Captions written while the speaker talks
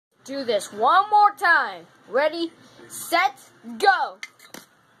do this one more time. Ready, set, go.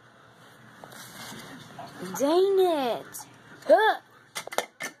 Dang it. Huh.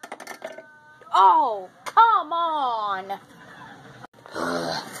 Oh, come on.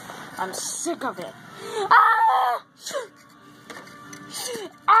 I'm sick of it. Ah!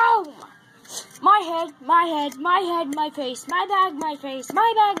 Ow! My head, my head, my head, my face, my bag, my face,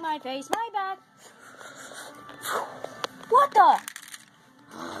 my bag, my face, my bag. What the?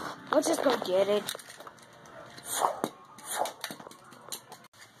 Let's just go get it.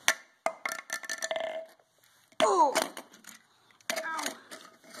 Oh! Ow!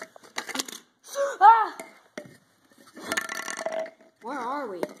 Ah! Where are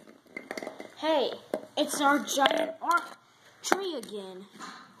we? Hey, it's our giant tree again.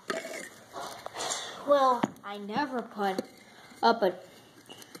 Well, I never put up a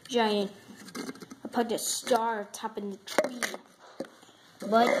giant, I put a star top in the tree.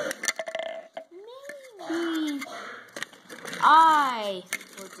 But maybe I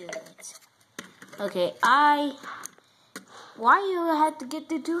will do it. Okay, why you had to get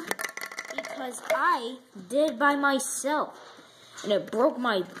to do it? Because I did by myself. And it broke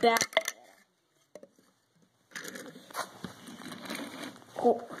my back.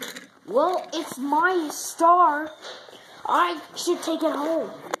 Oh. Well, it's my star. I should take it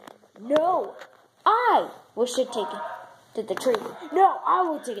home. No, I should take it to the tree. No, I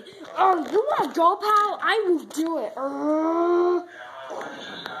will take it. Oh, you want to go, pal? I will do it.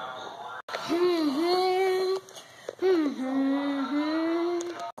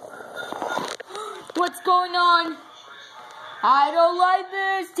 What's going on? I don't like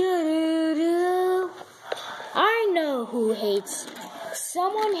this. I know who hates.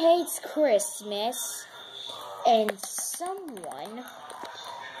 Someone hates Christmas, and someone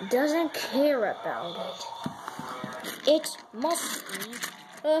doesn't care about it. It must be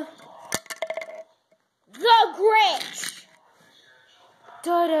the Grinch.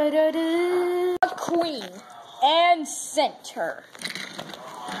 The Queen and Center.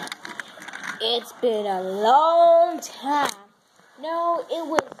 It's been a long time. No, it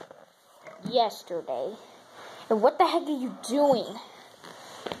was yesterday. And what the heck are you doing?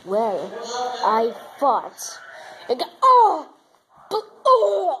 Well, I fought.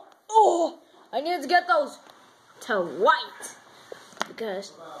 I need to get those to white.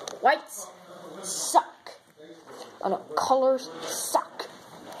 Because whites suck. Oh no, colors suck.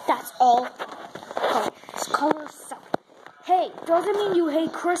 That's all. Colors suck. Hey, doesn't mean you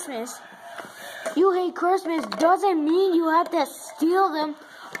hate Christmas. You hate Christmas doesn't mean you have to steal them.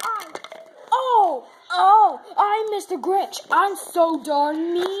 I'm Mr. Grinch. I'm so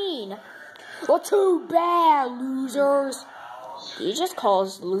darn mean. Well, too bad, losers. He just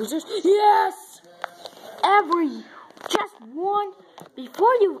calls losers. Yes! Just one,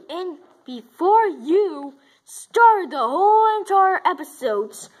 before you start the whole entire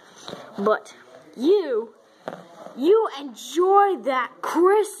episodes. But you enjoy that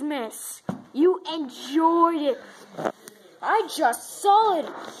Christmas. You enjoyed it. I just saw it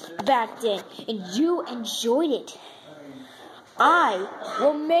back then, and you enjoyed it. I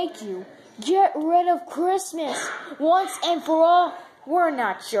will make you get rid of Christmas once and for all. We're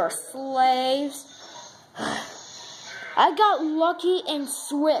not your slaves. I got Lucky and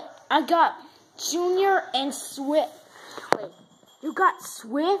Swift. I got Junior and Swift. Wait, you got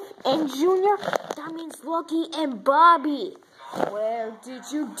Swift and Junior? That means Lucky and Bobby. Where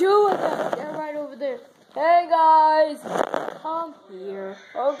did you do with them? They're right over there. Hey guys, come here.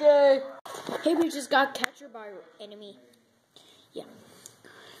 Okay. Hey, we just got captured by our enemy. Yeah.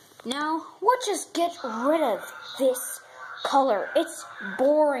 Now, we'll just get rid of this color. It's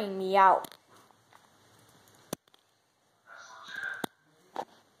boring me out.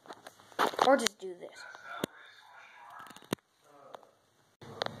 Or just do this.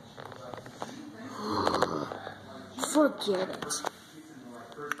 Forget it.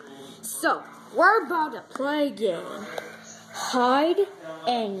 So, we're about to play a game. Hide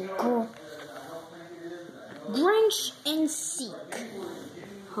and Grinch and Seek.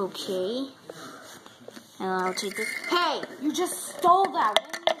 Okay. And I'll take this. Hey, you just stole that.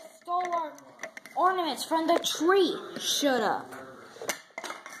 You stole our ornaments from the tree. Shut up.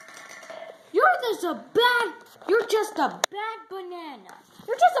 You're just a bad banana.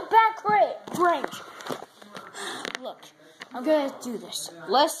 You're just a bad Grinch. Look, I'm gonna do this.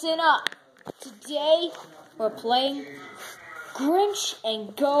 Listen up. Today, we're playing Grinch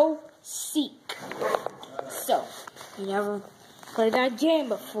and Go Seek. So, you never played that game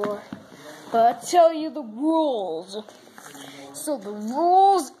before, but I'll tell you the rules. So, the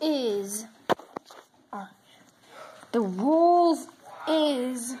rules is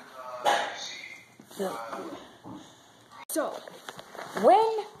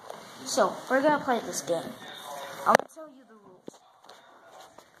So we're gonna play this game. I'll tell you the rules.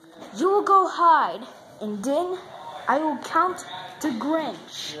 You will go hide, and then I will count to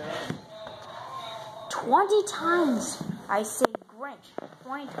Grinch. 20 times I say Grinch.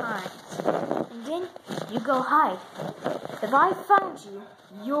 20 times. And then you go hide. If I found you,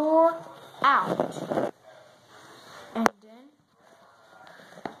 you're out. And then,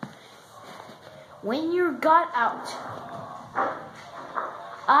 when you got out,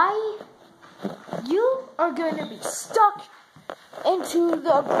 you are going to be stuck into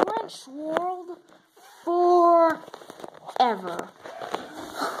the Grinch world forever.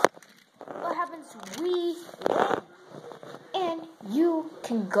 What happens? We win, and you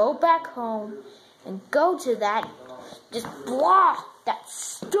can go back home and go to that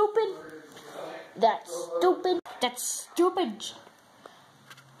stupid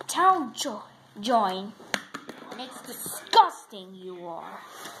town join. And it's disgusting, you are.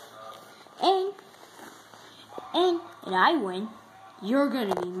 And I win. You're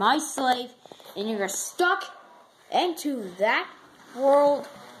gonna be my slave, and you're stuck into that world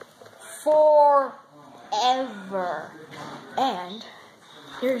forever. And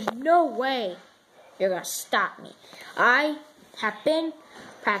there's no way you're gonna stop me. I have been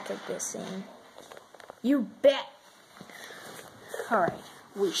practicing. You bet. Alright,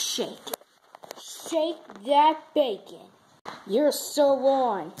 we shake it. Shake that bacon. You're so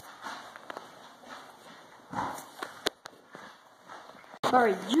on.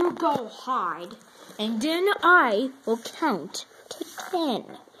 Alright, you go hide, and then I will count to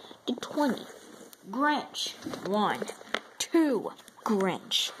 10, to 20. Grinch. 1, 2,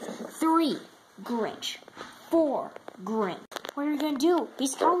 Grinch. 3, Grinch. 4, Grinch. What are you gonna do?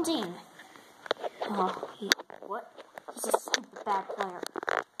 He's counting. Oh, what? He's a stupid bad player.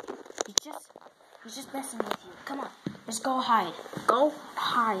 He's just messing with you. Come on, let's go hide. Go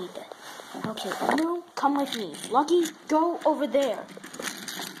hide. Okay, Blue, come with me. Lucky, go over there.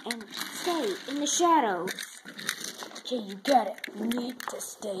 And stay in the shadows. Okay, you got it. You need to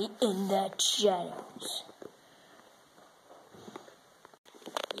stay in the shadows.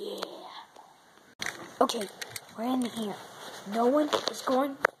 Yeah. Okay, we're in here. No one is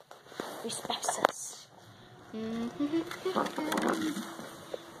going to respect us.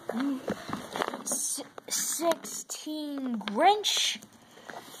 16 Grinch.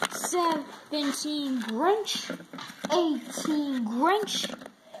 17 Grinch. 18 Grinch.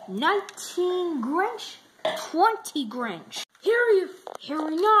 19 Grinch. 20 Grinch. Here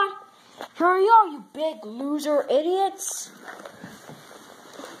we are, you big loser idiots.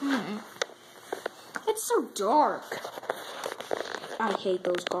 It's so dark. I hate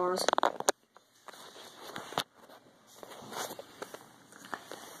those cars.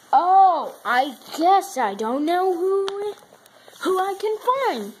 Oh, I guess I don't know who I can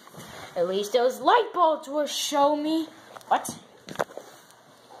find. At least those light bulbs will show me. What?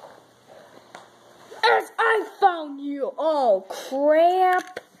 As I found you. Oh,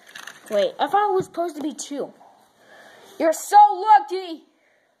 crap. Wait, I thought it was supposed to be 2. You're so lucky.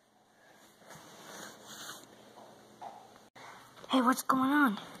 Hey, what's going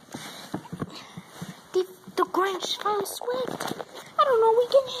on? The Grinch found Swift. I don't know, we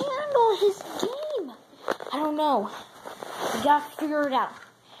can handle his game. I don't know. We gotta figure it out.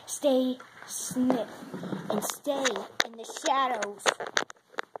 Stay snip and stay in the shadows.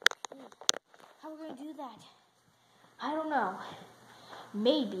 How are we gonna do that? I don't know.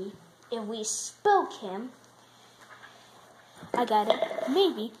 Maybe if we spook him, I got it.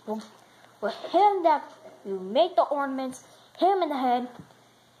 Maybe we'll make the ornaments, hit him in the head,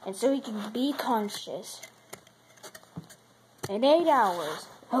 and so he can be conscious. In 8 hours.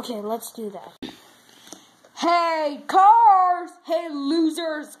 Okay, let's do that. Hey, cars! Hey,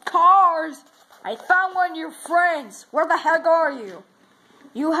 losers, cars! I found one of your friends. Where the heck are you?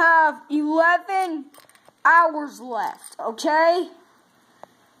 You have 11 hours left, okay?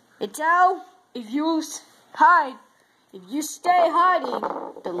 If you stay hiding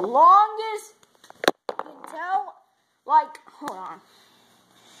the longest, until, hold on.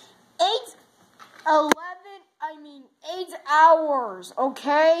 8 hours,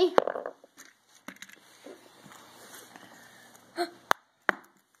 okay?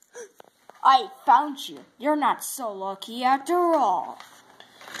 I found you. You're not so lucky after all.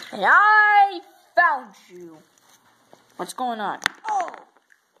 And I found you. What's going on?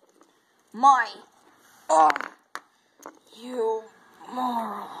 You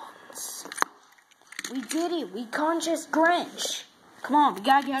morons. We did it. We conscious Grinch. Come on, we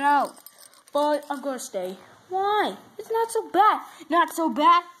gotta get out. But I'm gonna stay. Why? It's not so bad. Not so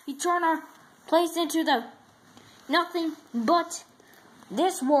bad. We turn our place into the nothing but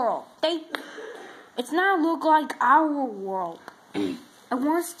this world. It's now look like our world. I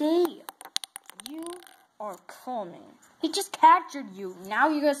want to stay. You are coming. He just captured you. Now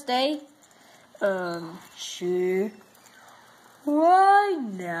you're gonna stay? Sure. Why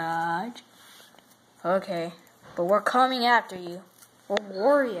not? Okay, but we're coming after you. We're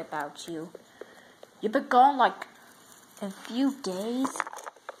worried about you. You've been gone like a few days.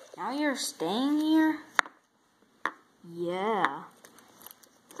 Now you're staying here? Yeah.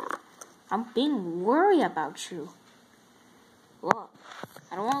 I'm being worried about you. Look,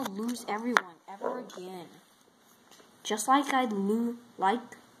 I don't want to lose everyone ever again. Just like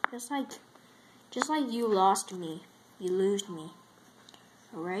you lost me. You lose me.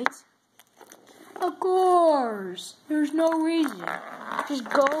 Alright? Of course. There's no reason. Just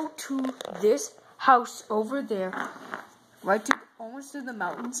go to this house over there. Right to almost to the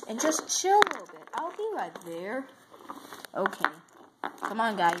mountains. And just chill a little bit. I'll be right there. Okay. Come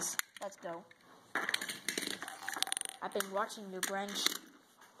on, guys. Let's go. I've been watching the Grinch.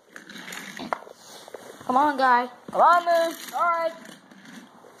 Come on, guy. Come on, man. Alright.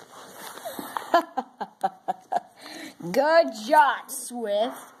 Good job,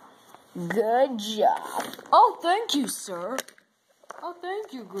 Swift. Good job. Oh, thank you, sir. Oh,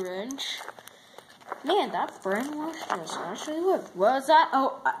 thank you, Grinch. Man, that friend was just actually good. What was that?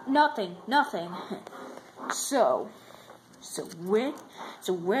 Oh, nothing. So when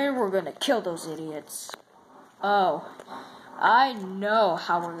we're gonna kill those idiots? Oh, I know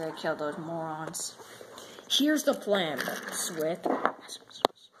how we're gonna kill those morons. Here's the plan, Swift.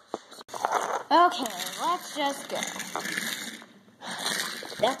 Okay, let's just go.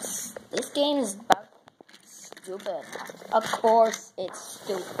 This game is about stupid. Of course it's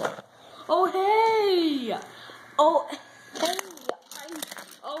stupid. Oh, hey!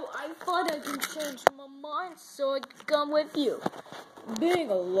 I thought I could change my mind so I could come with you. Being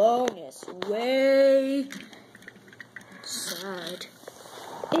alone is way sad.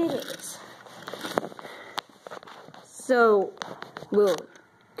 It is. So, Will,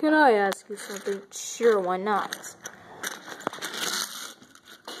 can I ask you something? Sure, why not?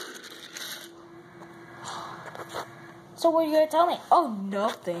 So what are you gonna tell me? Oh,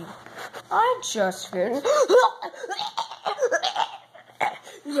 nothing. I just figured.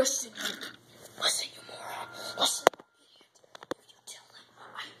 Listen, you moron. Listen, idiot. If you tell him,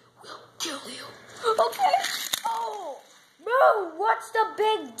 I will kill you. Okay. Oh, no. What's the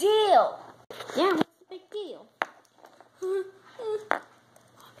big deal? Yeah, what's the big deal?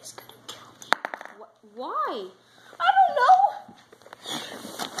 Mommy's gonna kill me. Why? I don't know.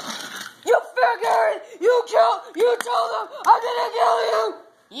 You figured! You told them I'm gonna kill you!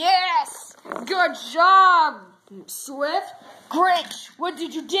 Yes! Good job, Swift. Grinch, what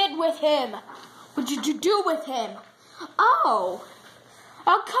did you do with him? What did you do with him? Oh,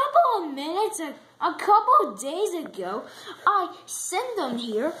 a couple of days ago, I sent them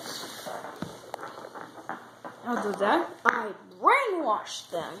here. After that, I brainwashed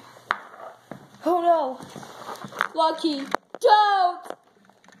them. Oh no. Lucky, don't!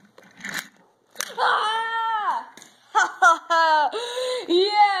 Ah!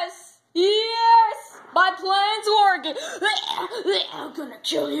 Yes! My plan's working! I'm gonna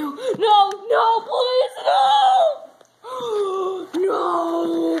kill you! No, please, no!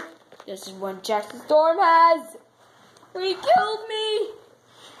 No! This is what Jack the Storm has! He killed me!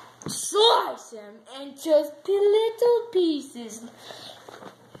 Slice him into little pieces.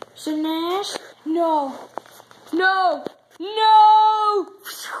 Smash? No!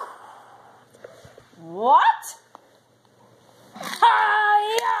 What?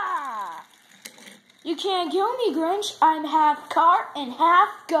 Hi-ya! You can't kill me, Grinch. I'm half car and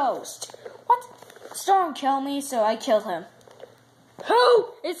half ghost. What? Storm killed me, so I killed him.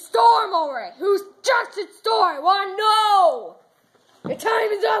 Who is Storm already? Who's Justin Storm? I want to know! Your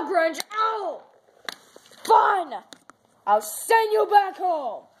time is up, Grinch. Ow! Fine! I'll send you back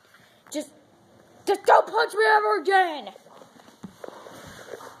home. Just don't punch me ever again.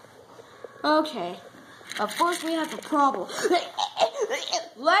 Okay. Of course we have a problem.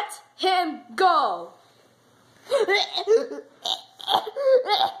 Let him go.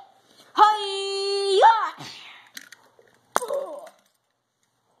 Hi-ya!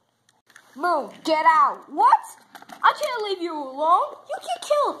 Moon, get out. What? I can't leave you alone. You get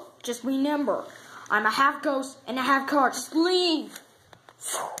killed. Just remember, I'm a half ghost and a half car. Just leave.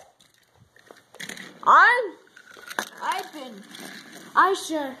 I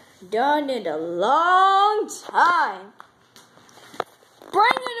should have done it a long time.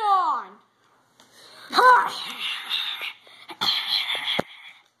 Bring it on. Hi.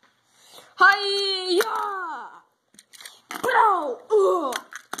 Hiya! Bro! Ugh!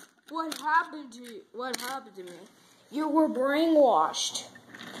 What happened to you? What happened to me? You were brainwashed.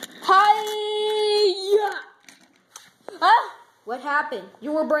 Hiya! Huh? What happened?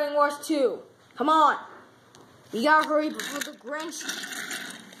 You were brainwashed too. Come on. We gotta hurry before the Grinch.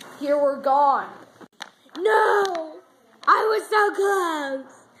 Here we're gone. No! I was so close!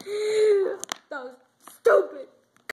 That was stupid.